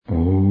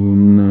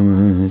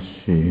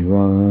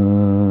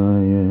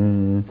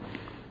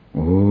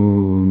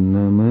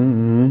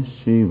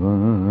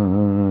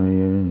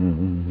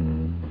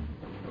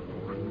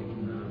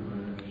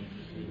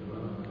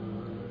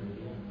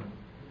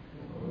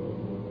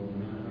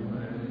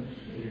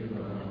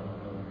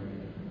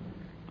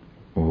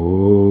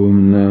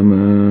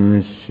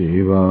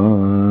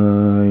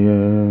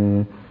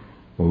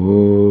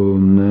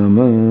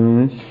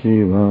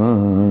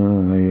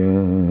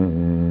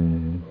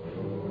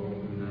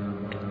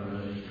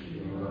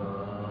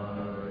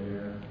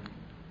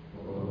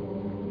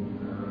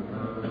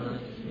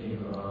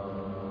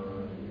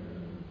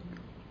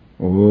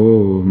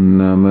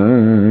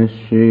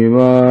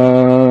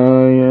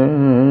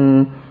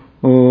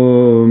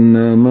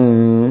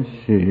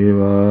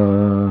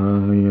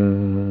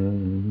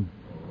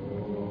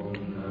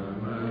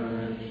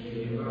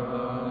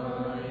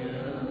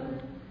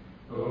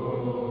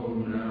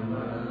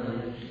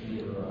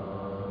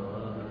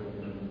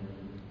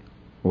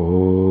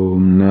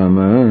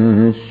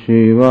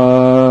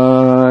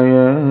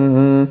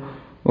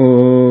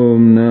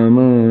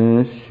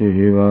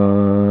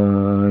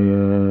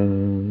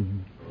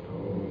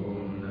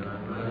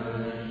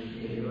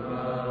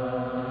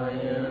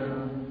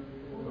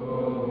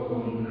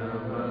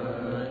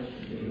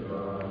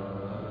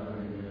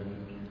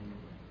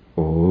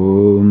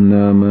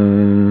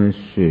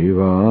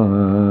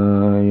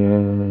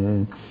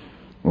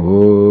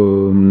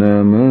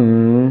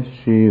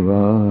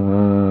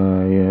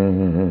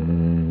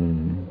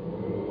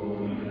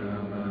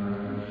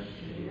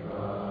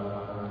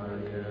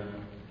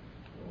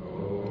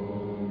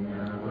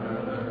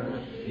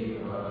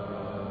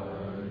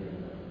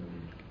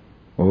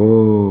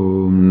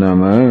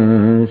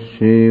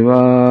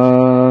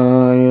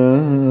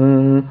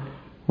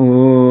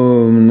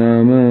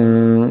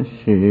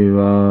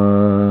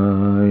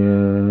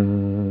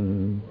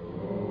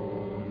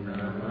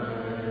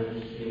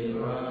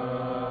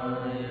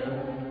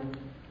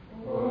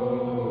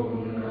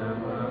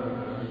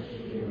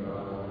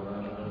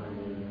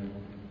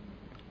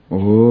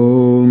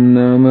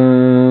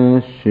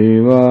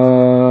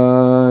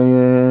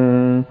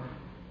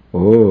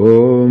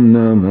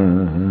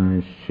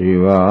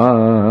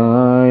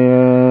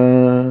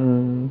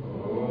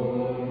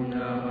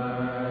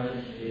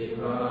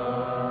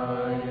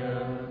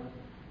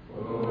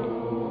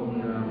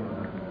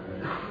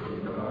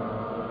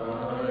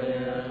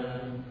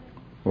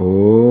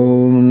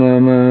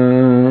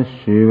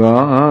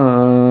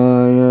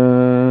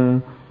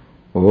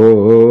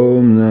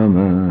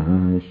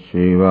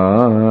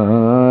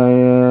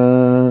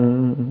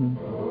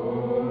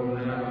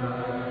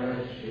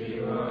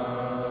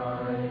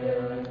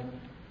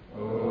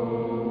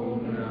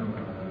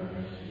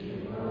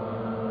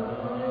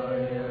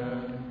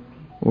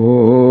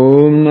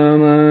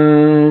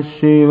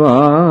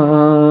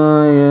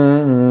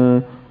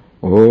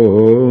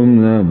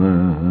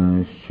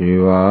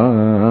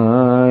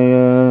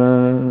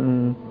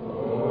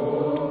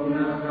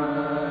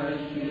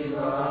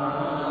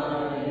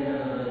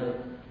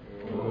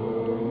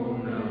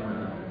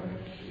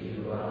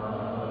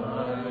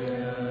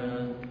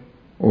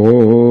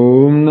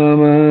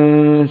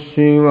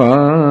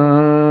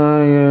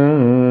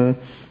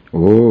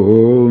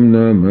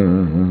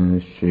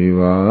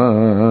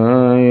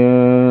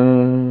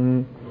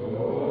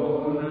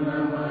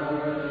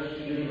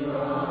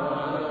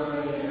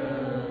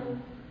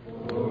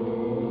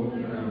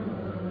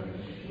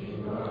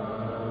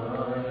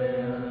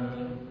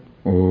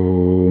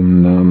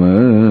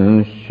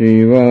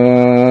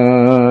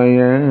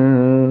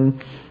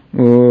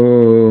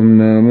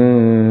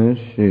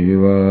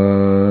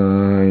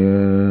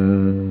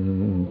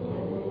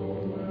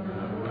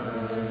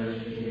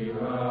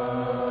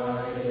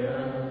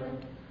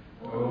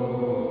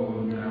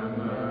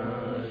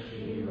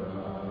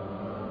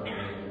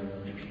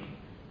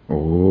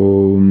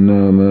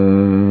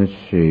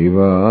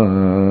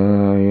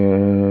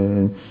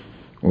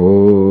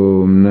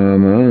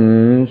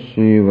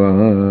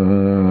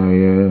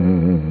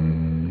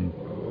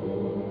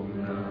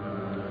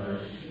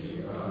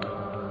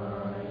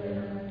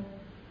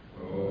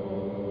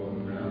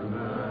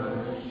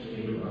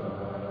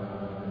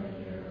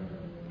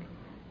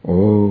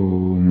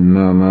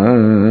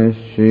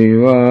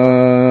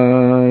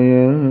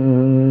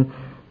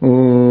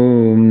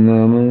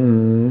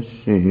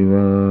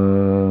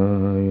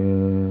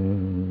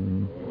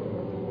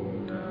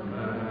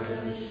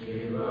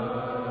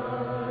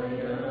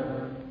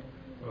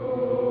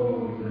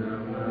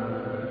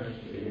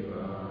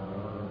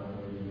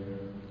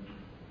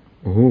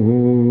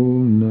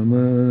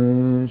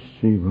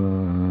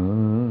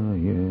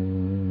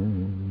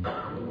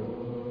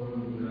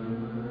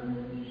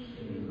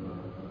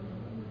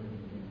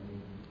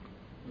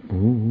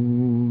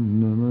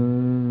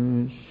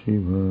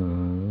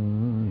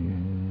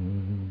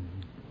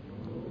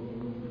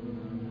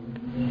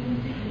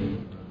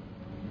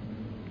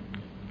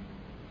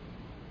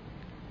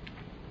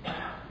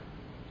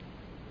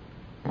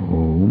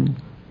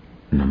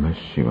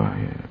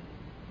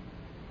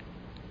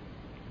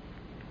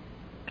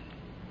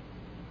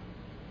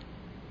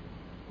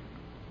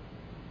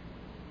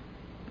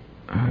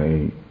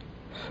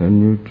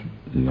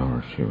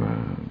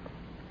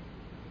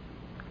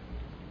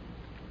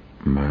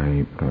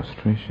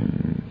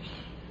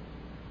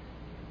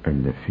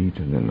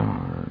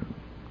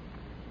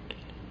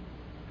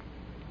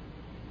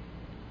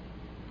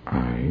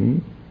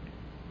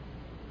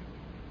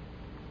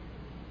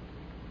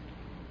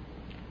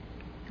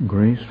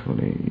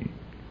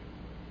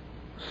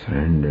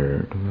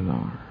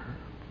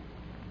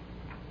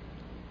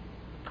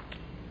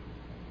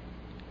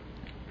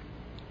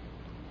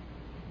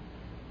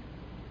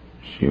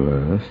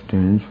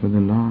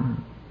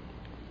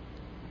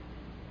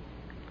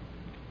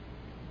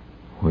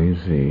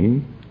is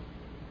the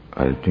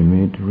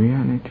ultimate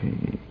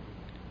reality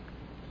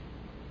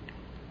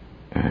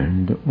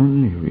and the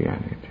only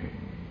reality.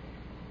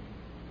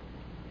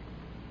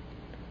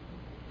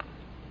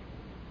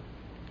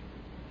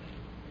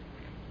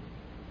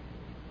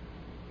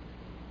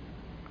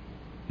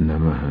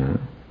 Namaha,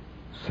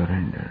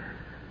 surrender.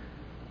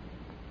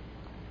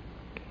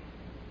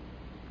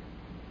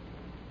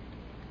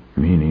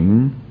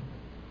 Meaning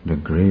the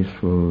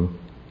graceful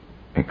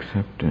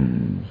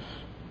acceptance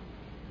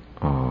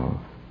of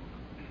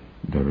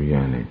the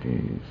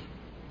realities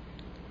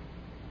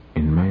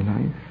in my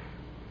life.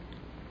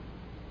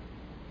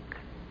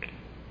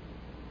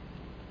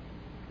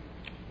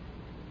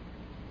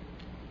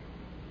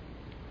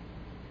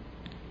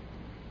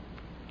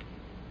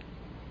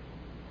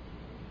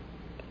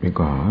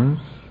 Because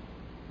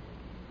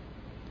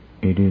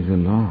it is the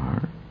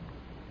Lord,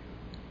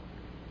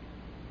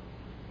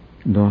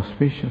 the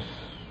auspicious,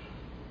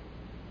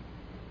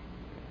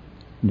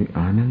 the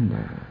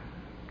Ananda,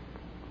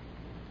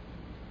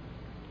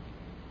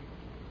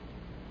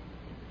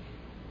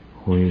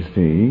 who is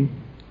the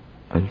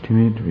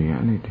ultimate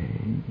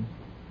reality,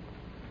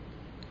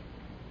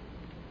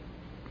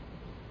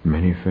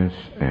 manifests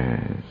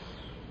as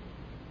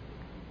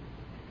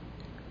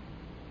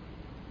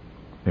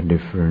the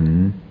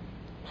different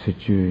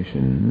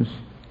situations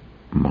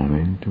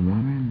moment to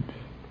moment.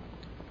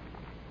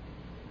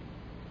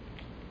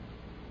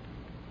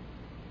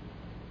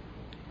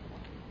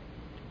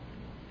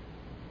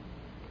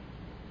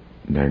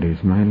 That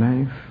is my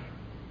life.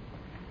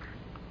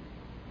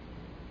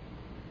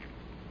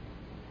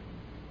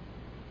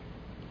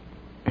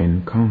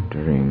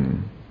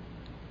 Encountering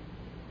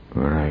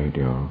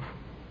variety of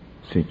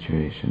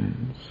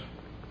situations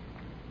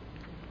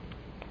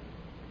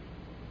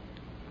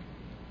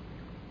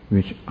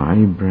which I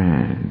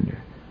brand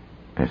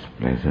as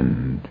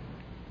pleasant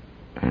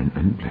and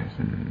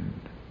unpleasant,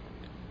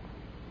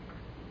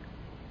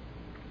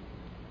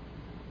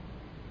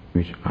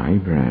 which I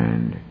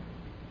brand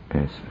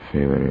as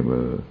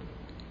favorable,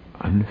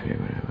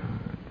 unfavorable,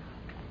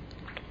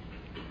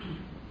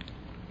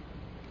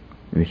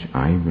 which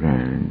I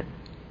brand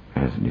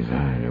as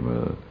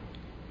desirable,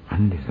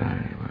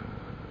 undesirable.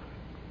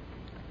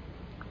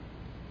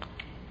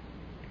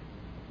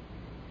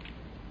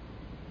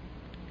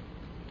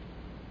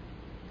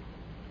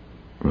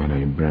 When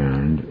I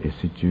brand a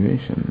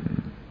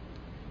situation,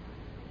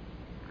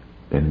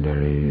 then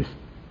there is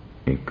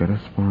a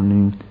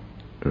corresponding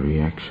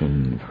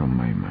reaction from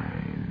my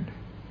mind.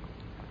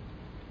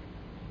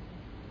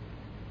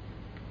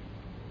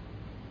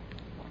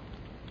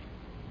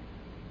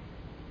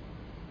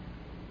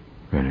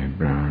 When I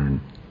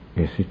brand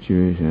a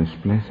situation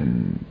as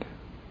pleasant,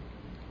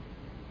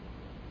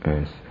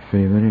 as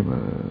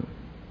favorable,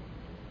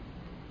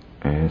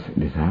 as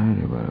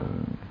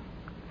desirable,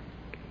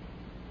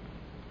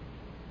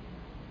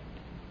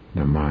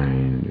 the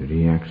mind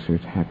reacts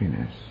with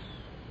happiness.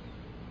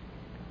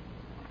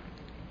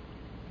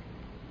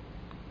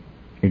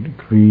 It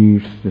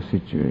greets the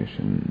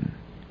situation.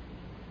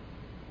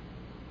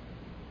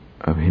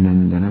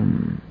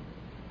 Abhinandanam,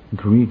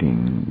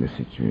 greeting the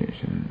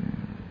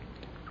situation.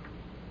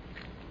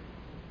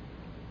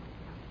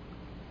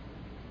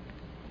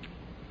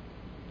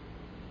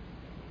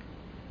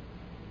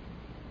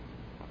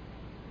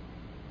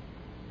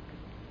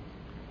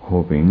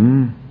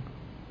 Hoping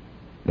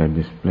that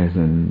this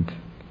pleasant,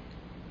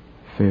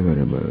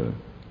 favorable,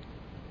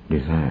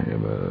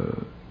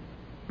 desirable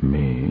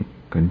may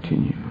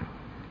continue.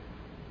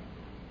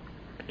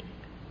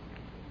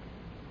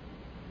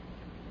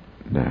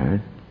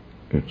 That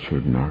it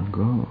should not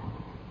go.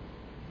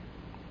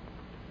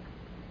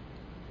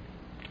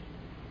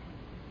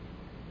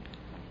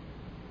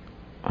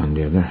 On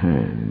the other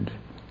hand,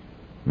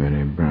 when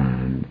I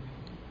brand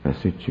a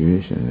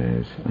situation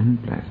as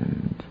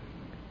unpleasant,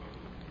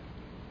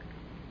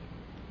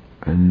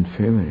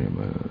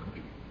 unfavorable,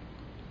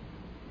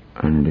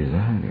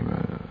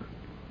 undesirable,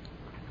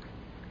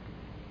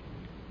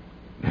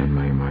 then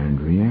my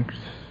mind reacts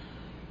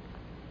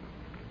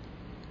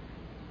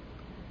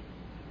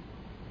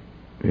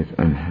with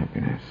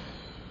unhappiness.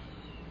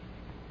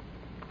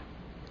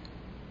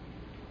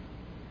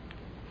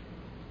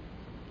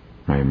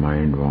 My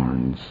mind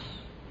wants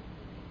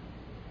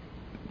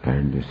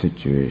that the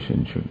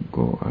situation should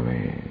go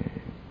away.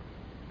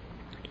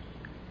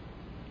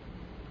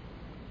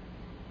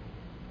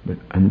 But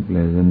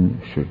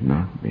unpleasant should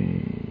not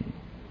be.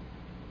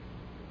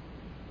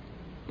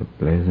 The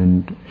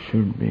pleasant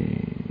should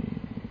be.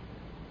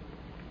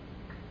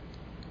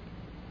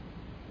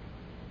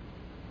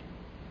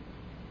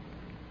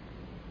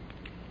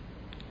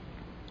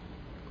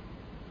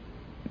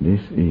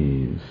 This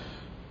is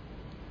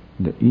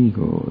the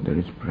ego that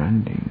is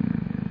branding.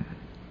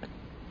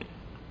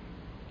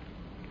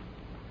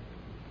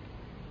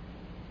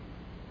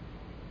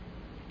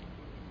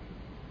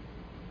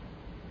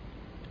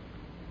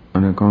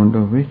 On account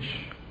of which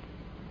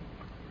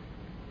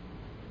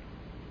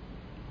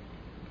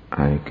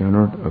I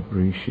cannot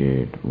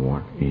appreciate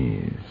what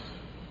is.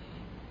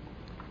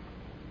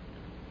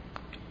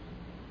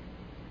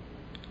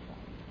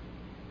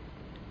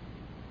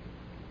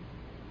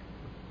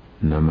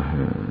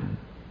 Namaha,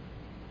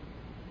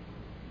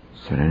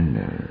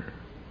 surrender,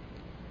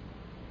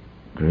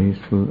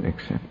 graceful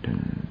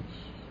acceptance,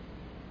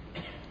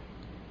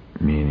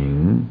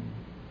 meaning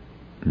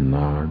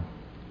not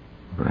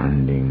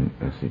branding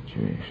a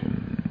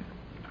situation,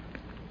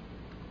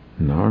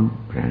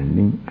 not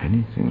branding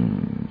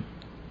anything,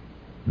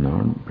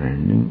 not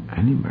branding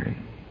anybody.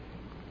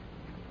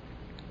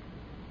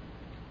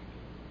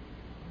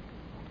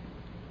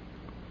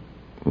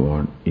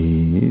 What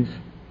is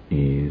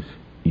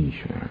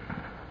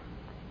Ishvara.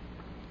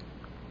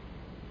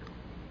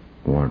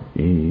 What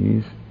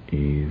is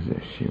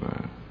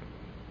Shiva,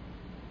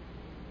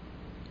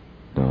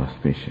 the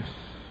auspicious.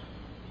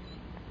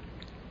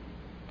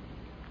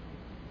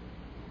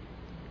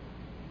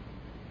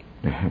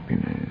 The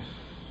happiness,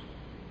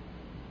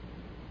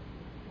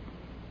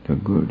 the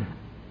good.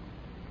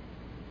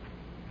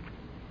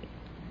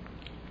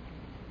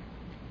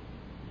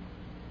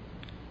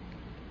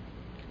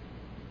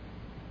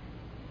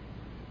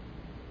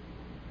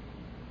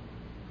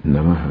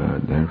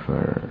 Namaha,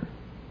 therefore,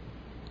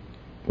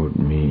 would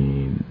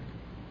mean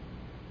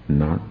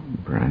not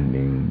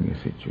branding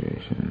a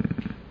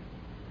situation,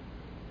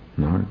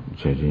 not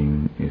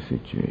judging a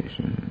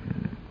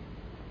situation,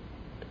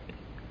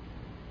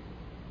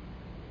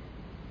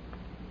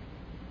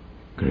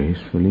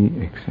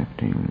 gracefully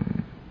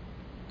accepting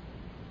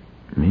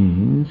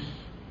means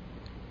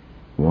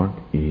what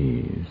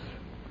is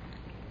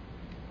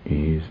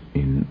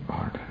in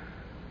order.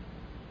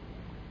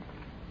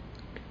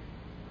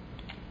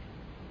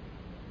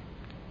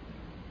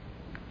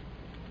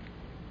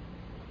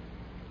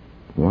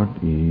 What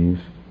is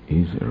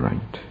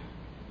right.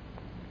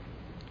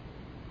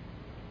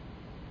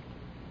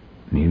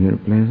 Neither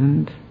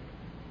pleasant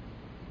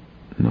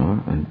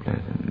nor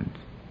unpleasant,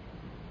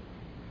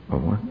 but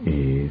what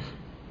is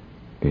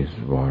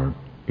what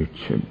it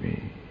should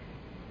be.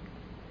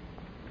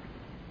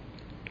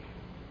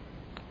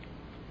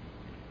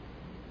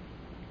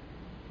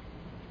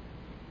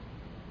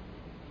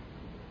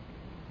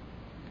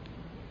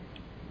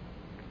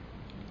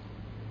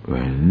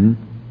 When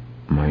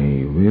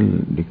my will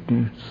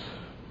dictates,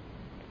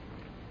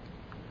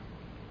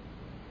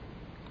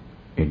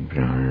 it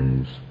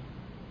brands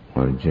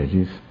or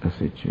judges a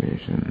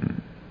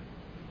situation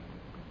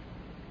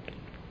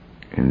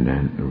and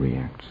then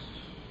reacts.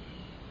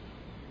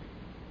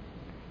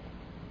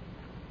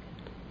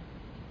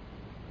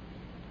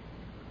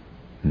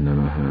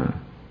 Namaha,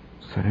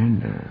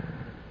 surrender,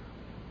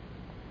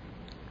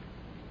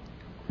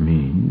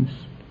 means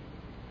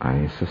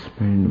I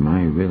suspend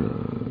my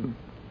will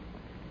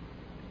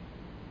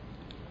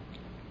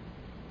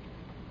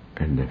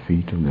at the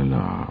feet of the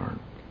Lord,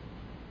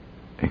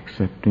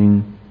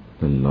 accepting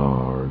the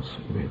Lord's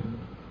will.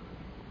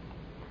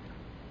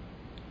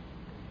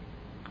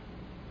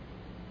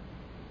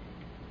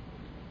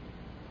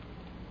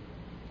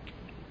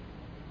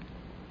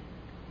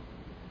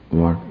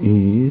 What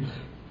is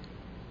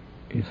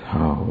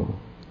how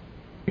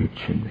it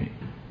should be.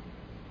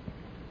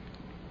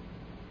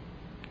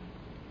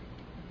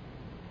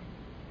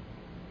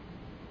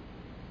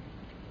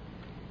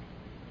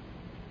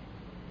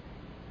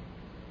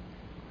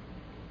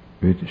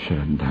 With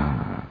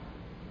Shraddha,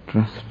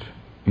 trust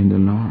in the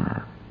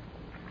Lord.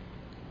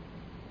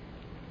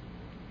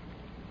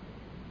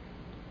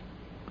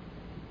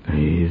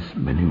 He is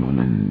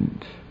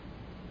benevolent.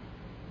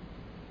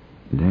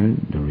 That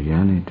the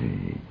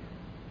reality,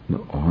 the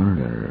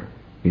order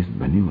is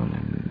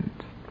benevolent.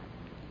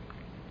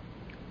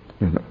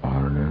 That the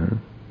order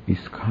is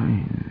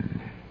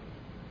kind.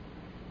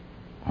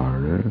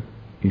 Order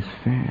is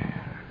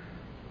fair.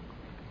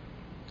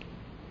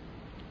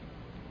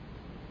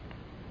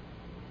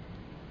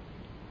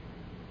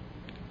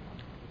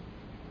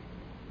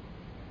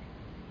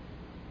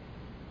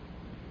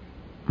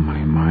 My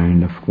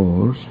mind, of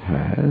course,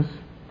 has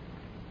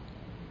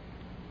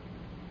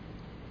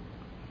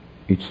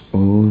its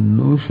own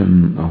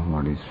notion of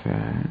what is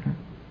fair.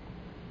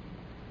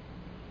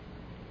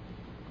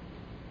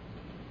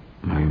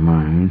 My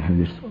mind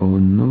has its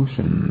own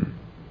notion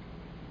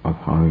of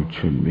how it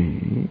should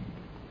be.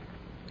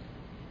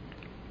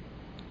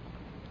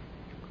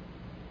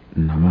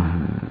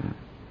 Namaha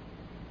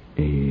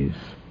is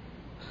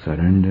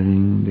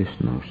surrendering this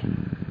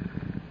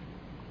notion,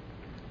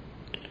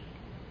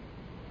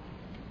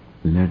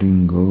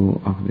 letting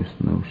go of this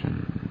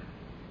notion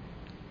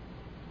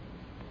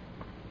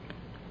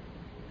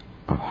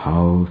of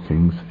how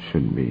things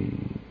should be,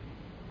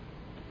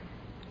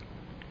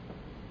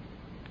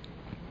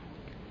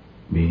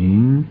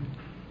 being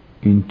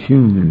in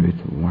tune with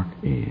what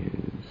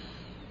is.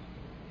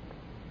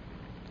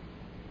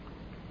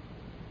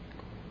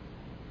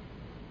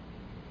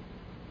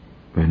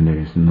 When there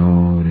is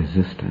no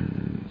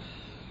resistance,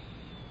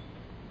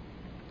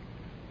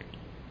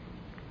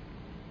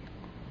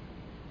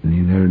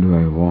 neither do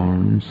I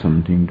want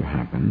something to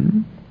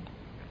happen,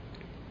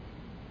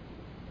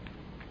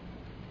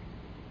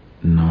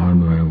 nor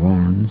do I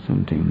want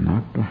something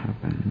not to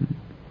happen.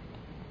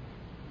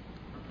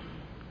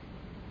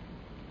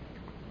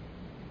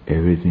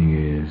 Everything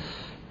is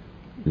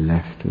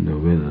left to the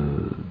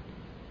will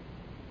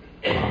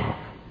of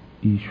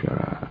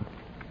Ishvara,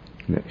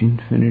 the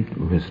infinite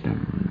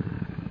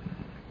wisdom.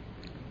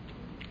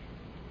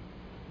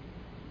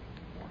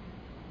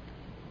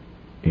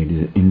 It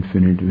is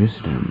infinite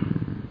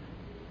wisdom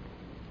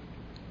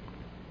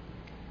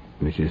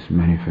which is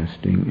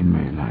manifesting in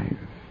my life.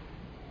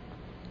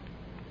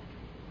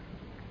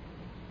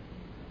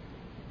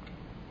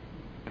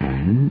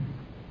 And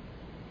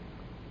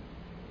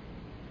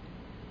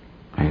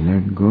I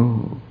let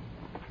go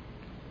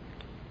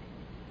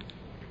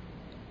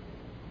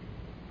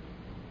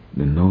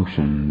the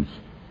notions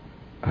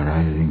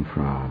arising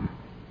from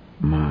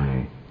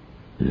my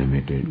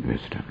limited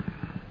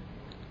wisdom.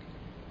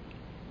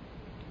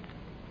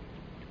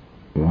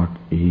 What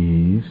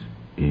is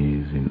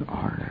in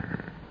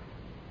order.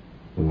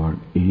 What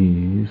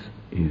is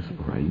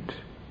right.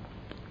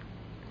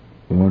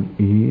 What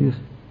is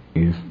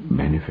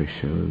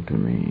beneficial to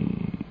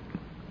me.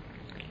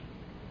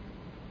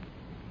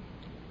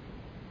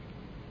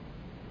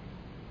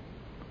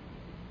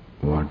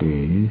 What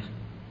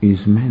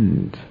is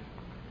meant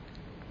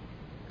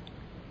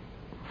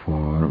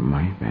for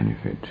my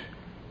benefit,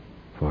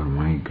 for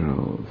my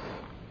growth,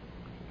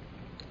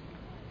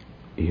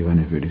 even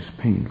if it is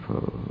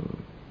painful.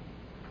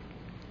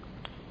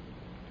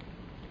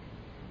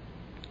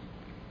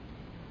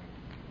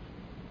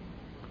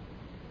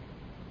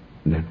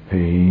 That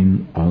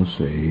pain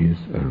also is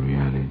a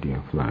reality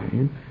of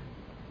life,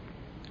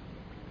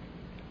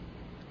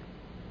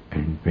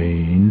 and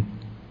pain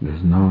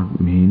does not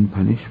mean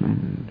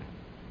punishment.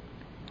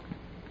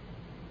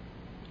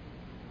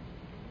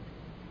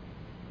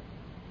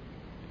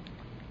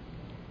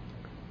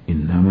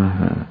 In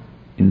namaha,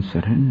 in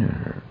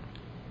surrender,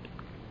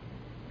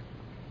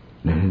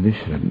 there is the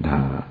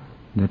shraddha,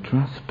 the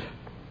trust,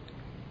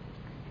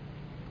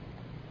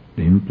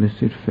 the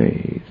implicit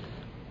faith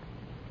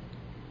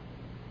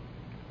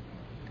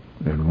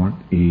that what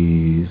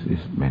is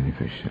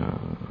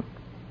beneficial.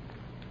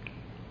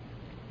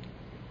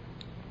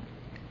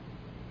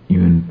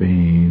 Even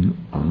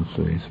pain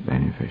also is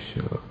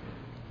beneficial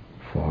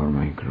for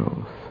my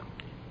growth.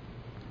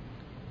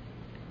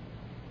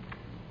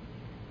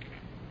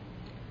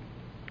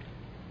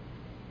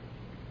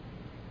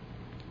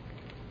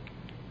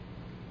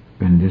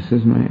 When this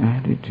is my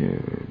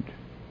attitude,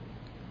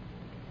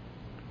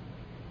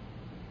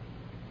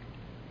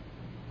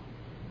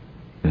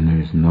 then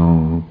there is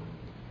no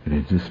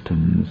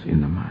resistance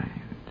in the mind.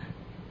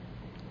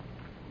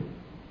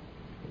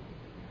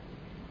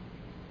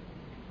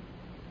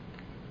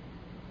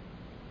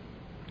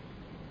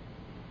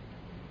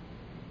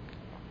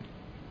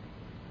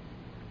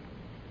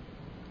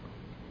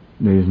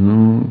 There is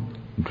no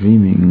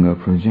dreaming or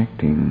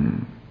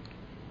projecting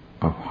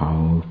of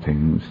how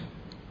things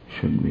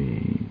should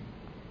be.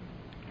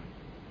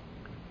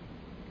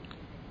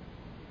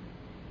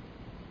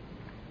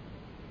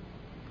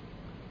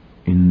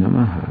 In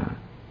namaha,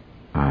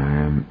 I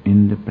am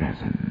in the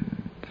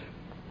present.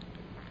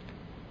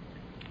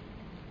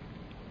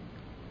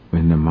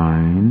 When the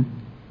mind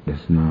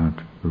does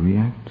not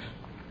react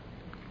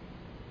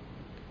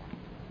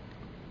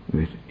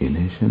with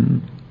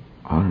elation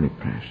or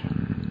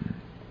repression,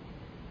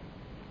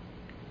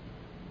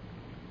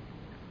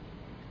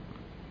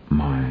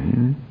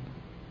 mind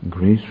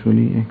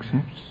gracefully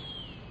accepts.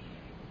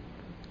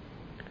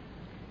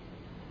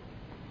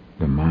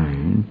 The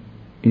mind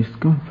is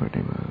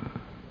comfortable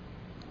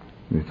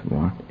with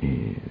what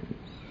is.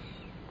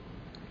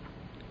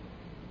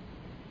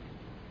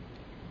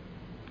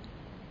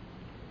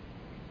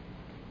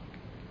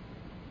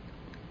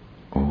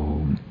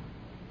 Om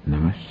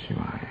Namah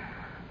Shivaya.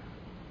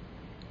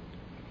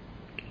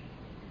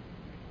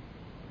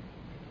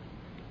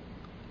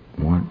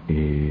 What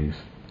is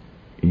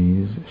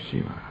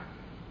Shiva.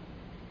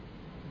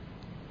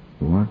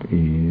 What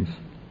is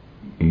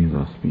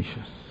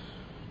auspicious.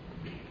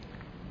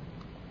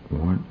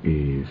 What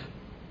is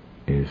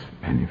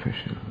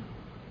beneficial.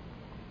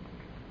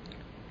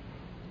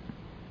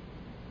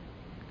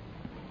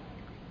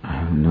 I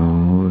have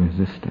no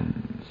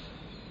resistance.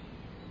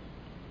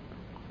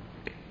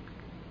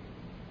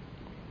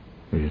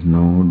 There is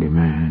no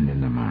demand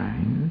in the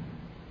mind.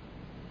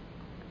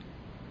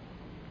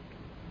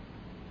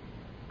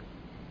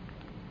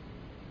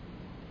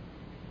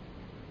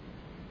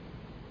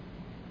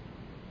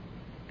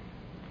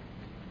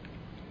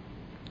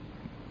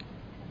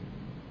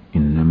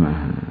 In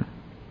namaha,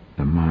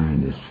 the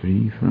mind is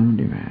free from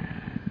demand.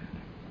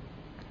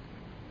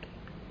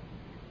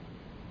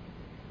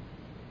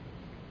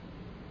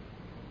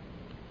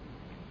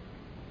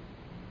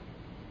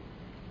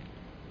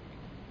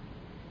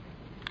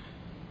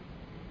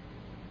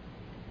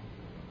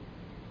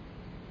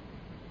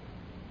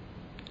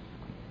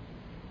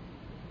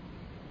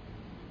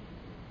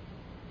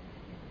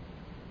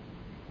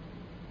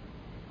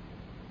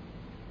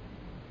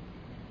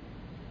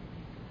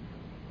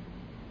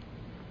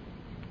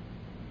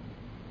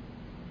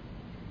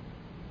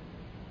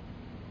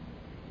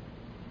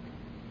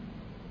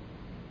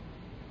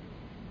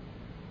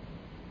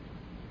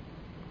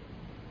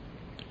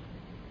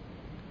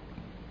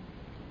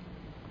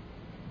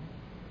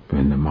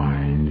 when the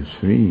mind is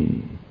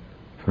free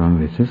from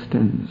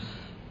resistance,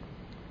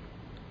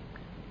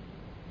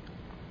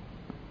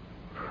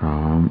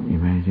 from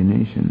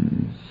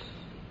imaginations,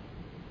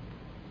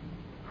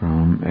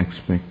 from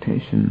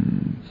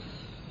expectations,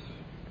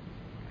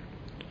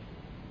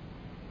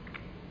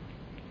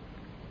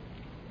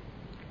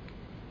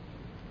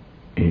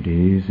 it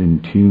is in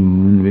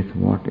tune with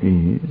what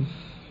is,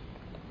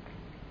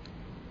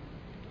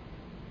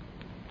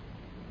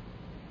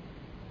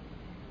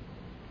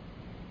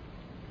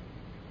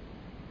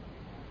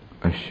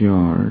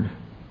 assured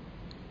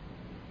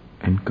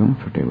and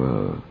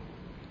comfortable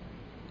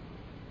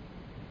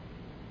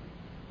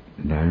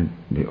that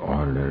the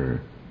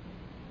order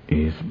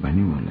is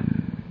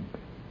benevolent.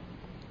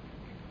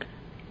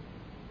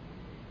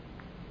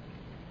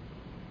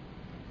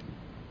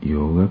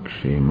 Yoga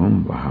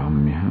kshemam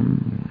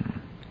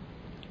vahamyaham.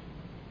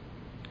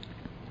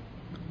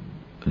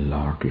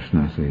 Lord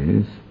Krishna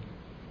says,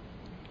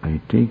 I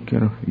take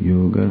care of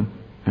yoga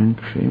and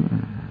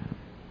kshema.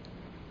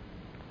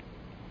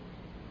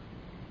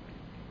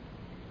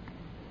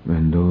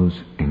 When those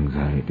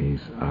anxieties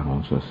are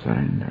also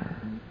surrendered.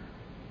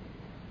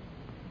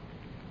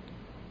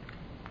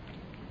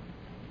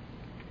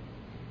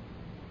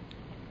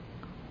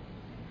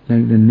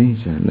 Like the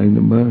nature, like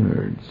the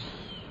birds,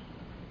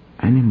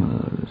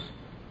 animals,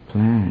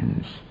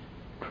 plants,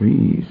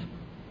 trees,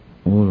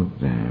 all of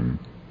them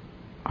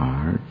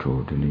are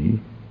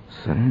totally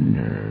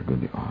surrendered to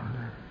the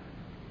order.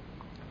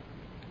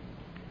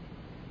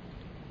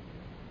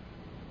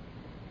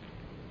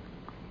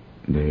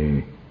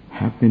 They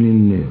happily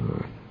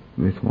live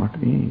with what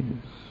is.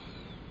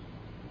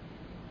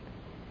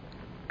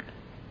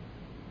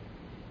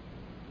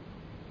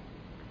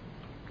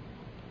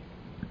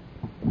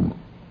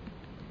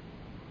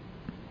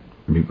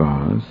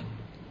 Because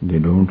they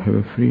don't have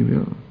a free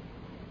will.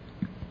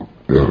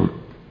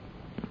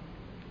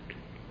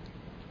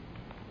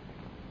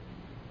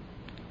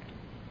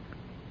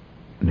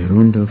 They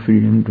don't have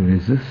freedom to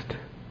resist.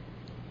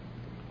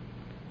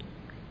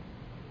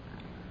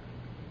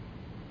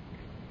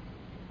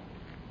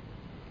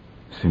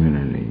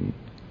 Similarly,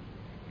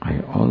 I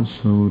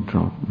also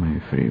drop my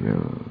free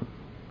will,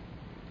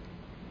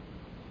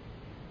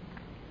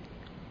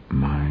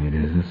 my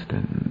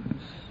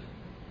resistance,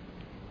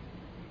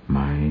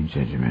 my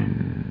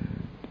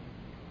judgment.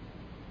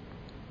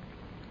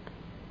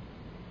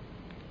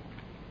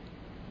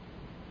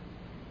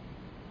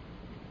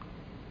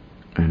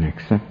 And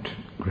accept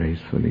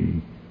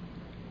gracefully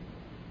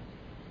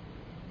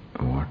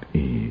what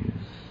is.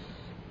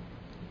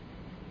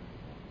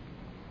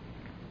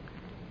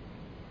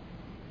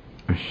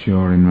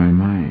 Assure in my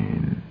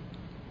mind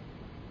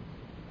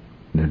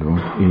that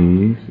what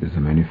is a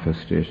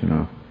manifestation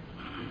of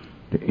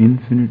the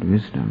infinite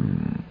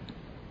wisdom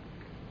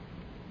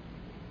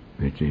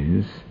which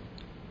is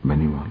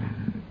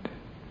benevolent.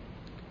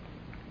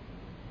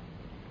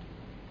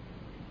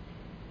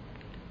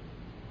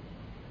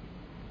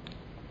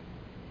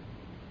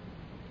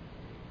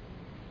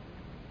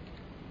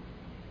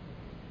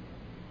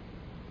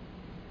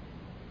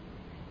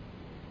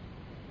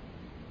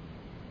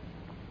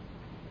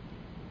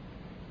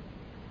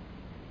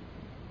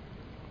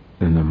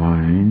 Then the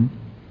mind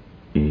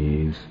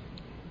is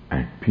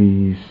at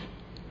peace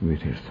with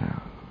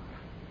itself.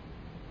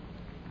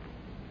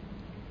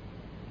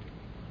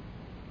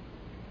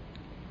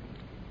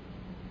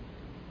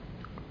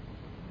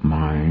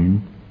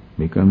 Mind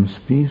becomes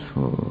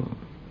peaceful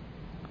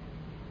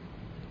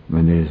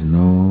when there is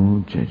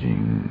no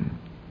judging,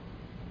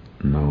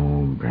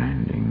 no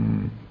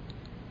branding,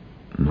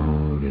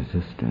 no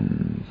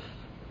resistance,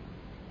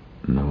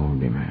 no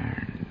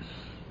demands.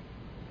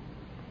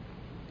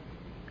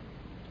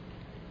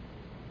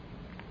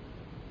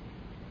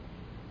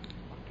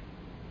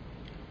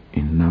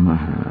 In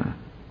Namaha,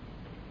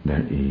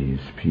 there is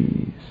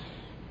peace.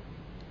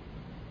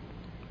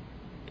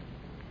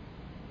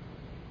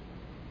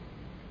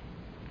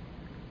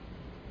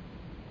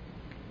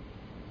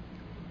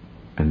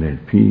 And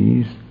that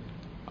peace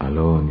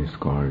alone is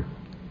called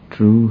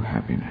true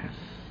happiness.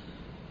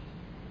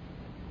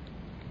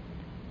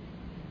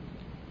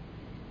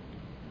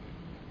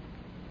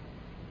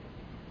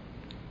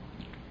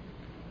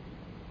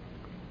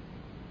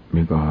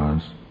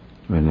 Because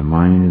when the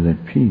mind is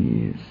at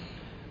peace,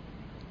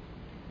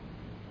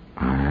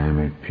 I am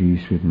at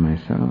peace with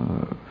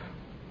myself.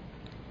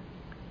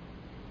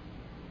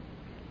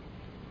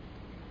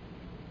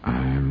 I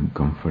am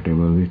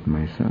comfortable with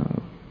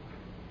myself.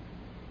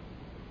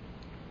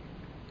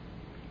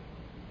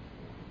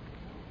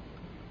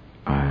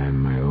 I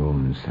am my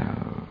own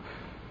self,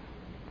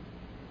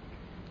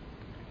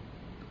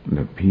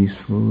 the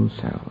peaceful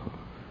self,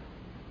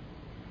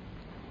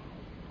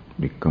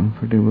 the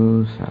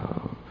comfortable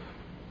self.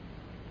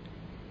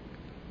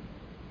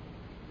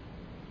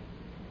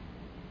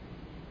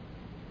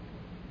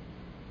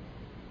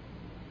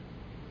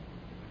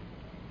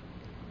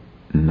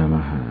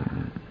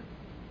 Namaha.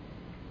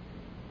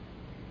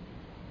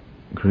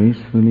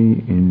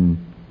 Gracefully in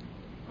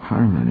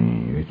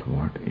harmony with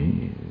what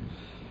is.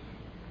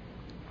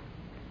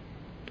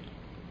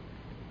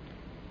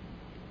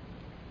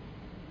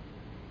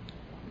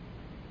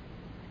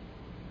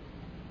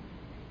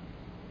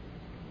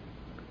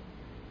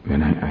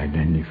 When I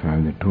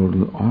identify the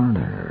total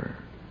order,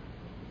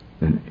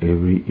 then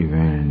every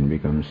event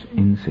becomes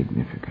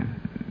insignificant.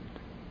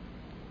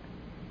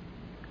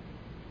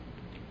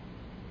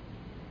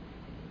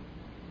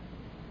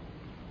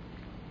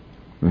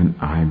 When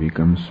I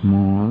become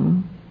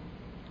small,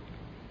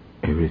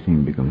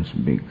 everything becomes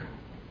big.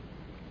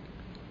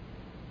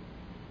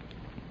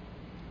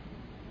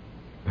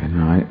 When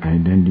I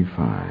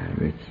identify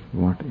with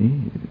what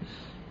is,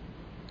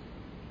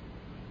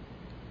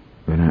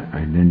 when I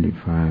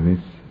identify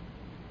with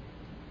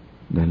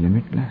the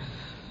limitless,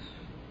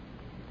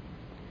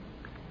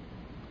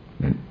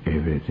 then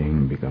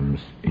everything becomes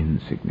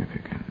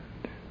insignificant.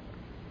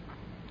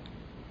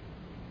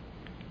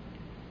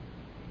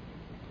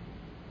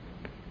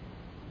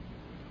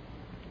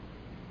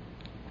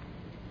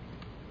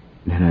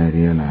 Then I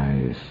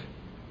realize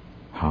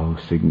how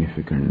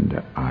significant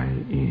the I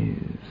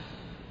is.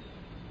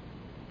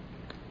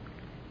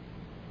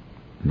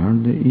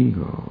 Not the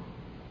ego,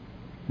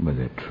 but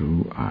the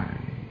true I.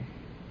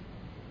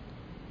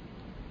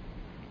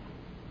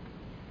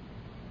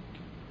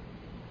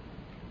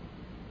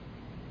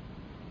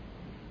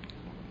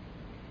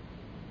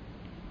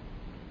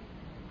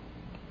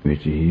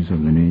 Which is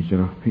of the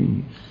nature of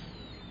peace.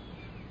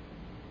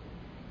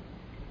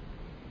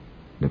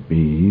 The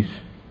peace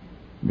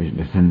which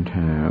doesn't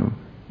have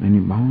any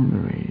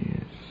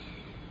boundaries.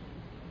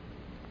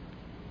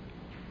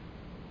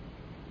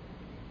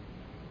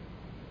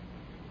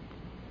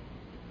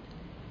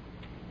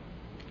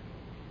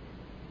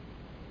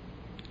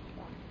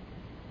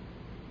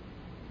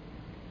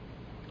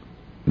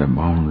 The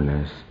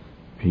boundless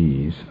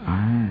peace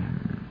I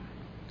am.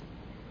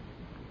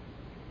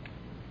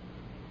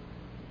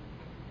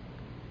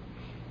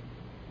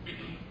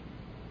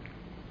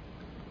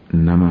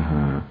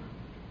 Namaha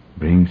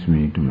brings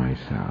me to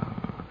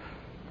myself,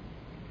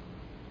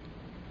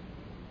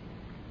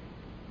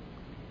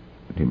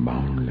 the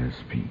boundless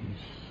peace,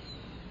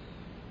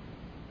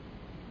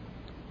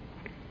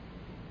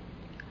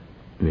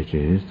 which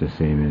is the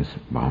same as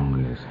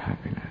boundless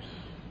happiness,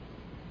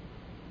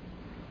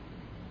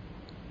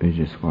 which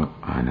is called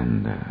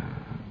Ananda.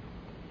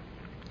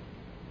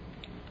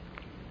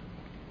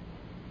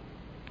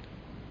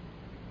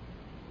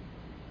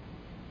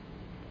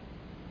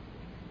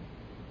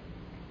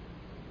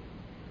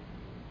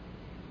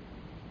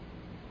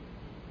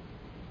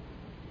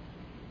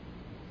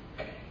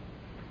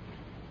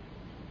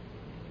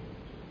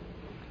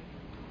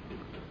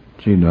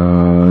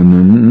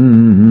 Chidananda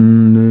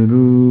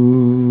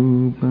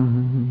Rupa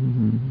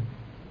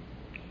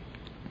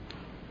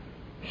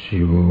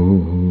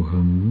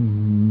Shivoham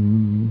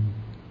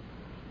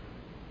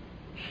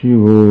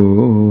Shivoham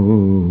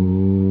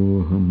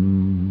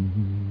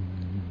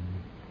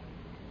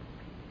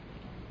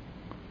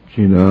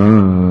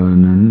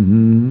Chidananda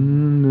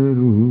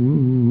Rupa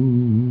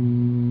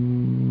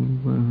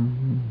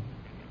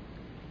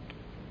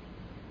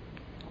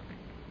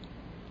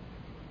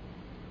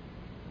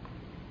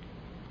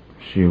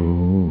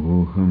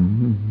Shivoham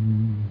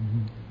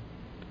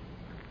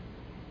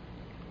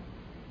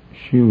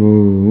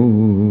Shivoham.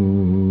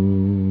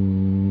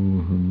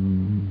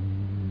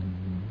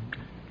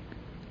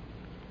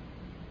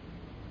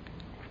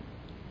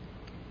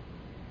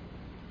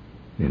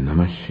 The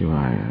Namah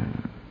Shivaya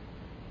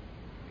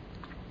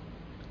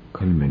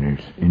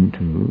culminates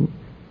into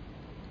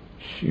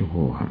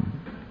Shivoham.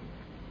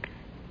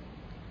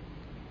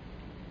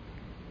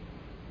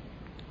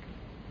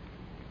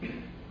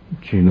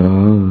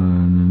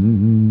 Chidananda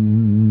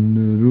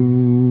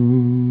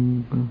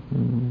Rupa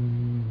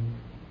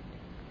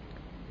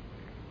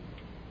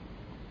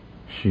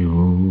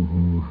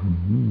Shivoham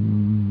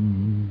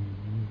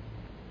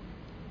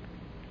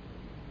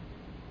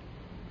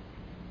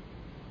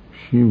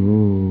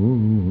Shivoham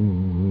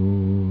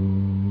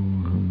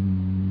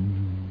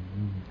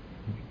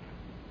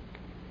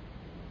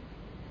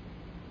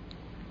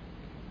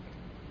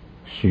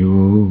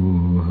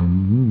Shivoham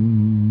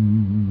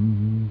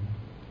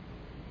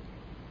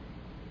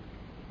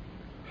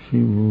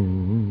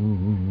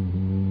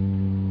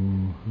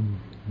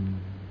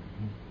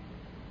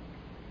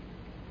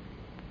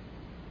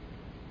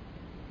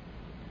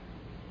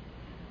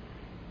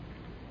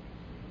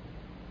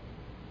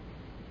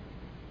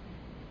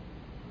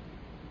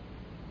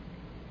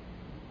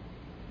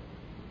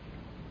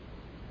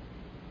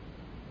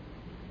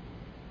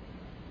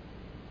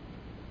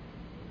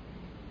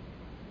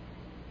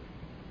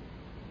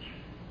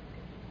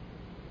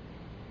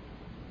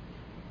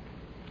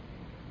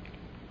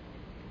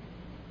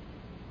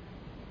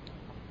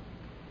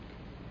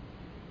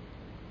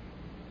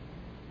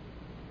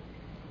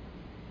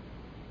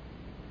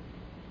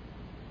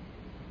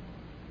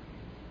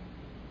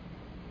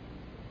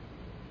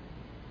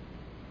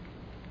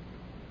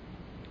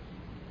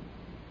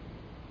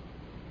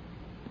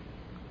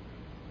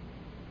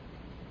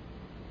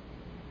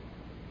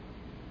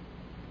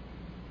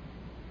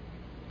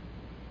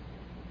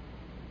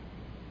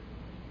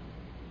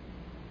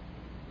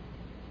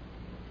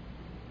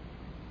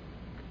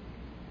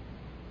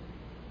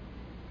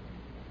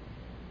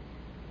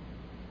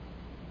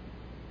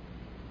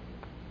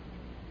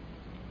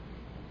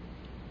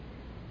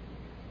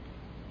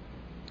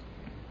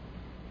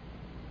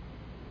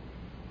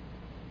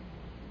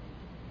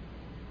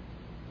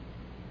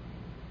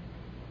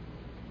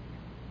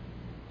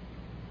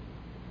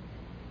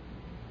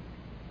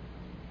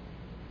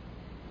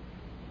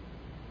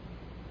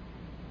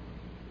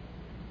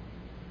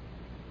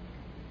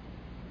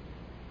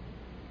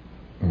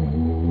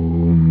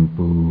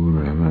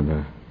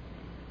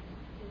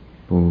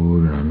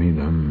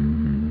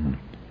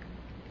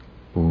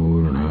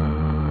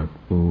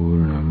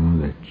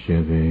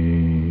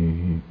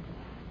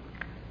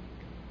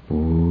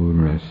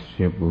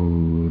Purnamidamidasya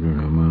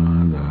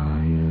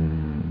Purnamadaya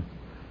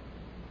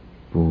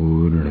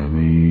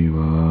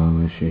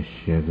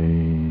Purnamevavashishyate.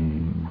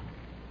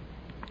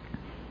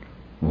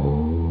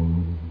 Om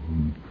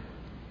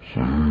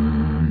Shanti